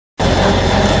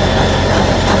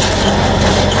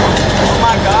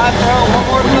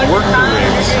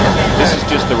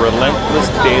just the relentless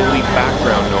daily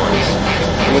background noise.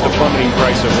 And with the plummeting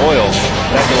price of oil,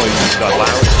 that noise just got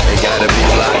louder. They gotta be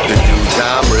locked to do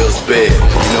time real spit.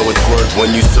 You know it's work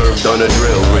when you served on a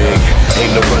drill rig.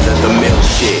 Ain't no run of the mill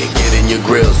shit. Get in your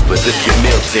grills, but this your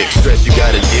meal tick. Stress you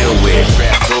gotta deal with.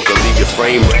 Trap broke or leave your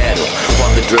frame rattle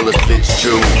while the driller spits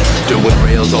true. Doing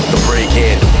rails off the brake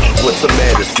handle. What's the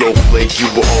matter, snowflake?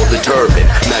 You were all determined.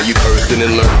 Now you cursing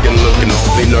and lurking, looking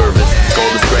awfully nervous. Call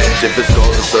the scratch if it's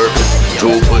called the surface.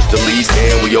 Tool push the least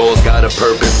hand, we all got a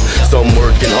purpose. Some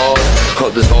working hard,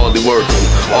 others hardly working.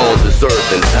 All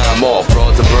deserving time off,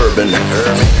 broad suburban.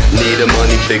 Need a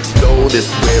money fix though, this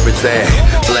is where it's at.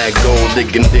 Black gold,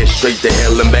 digging this straight to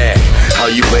hell and back. How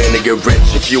you plan to get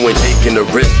rich if you ain't taking a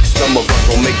risk? Some of us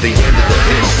will make the end of the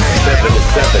hit. 7 to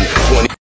 7, 20.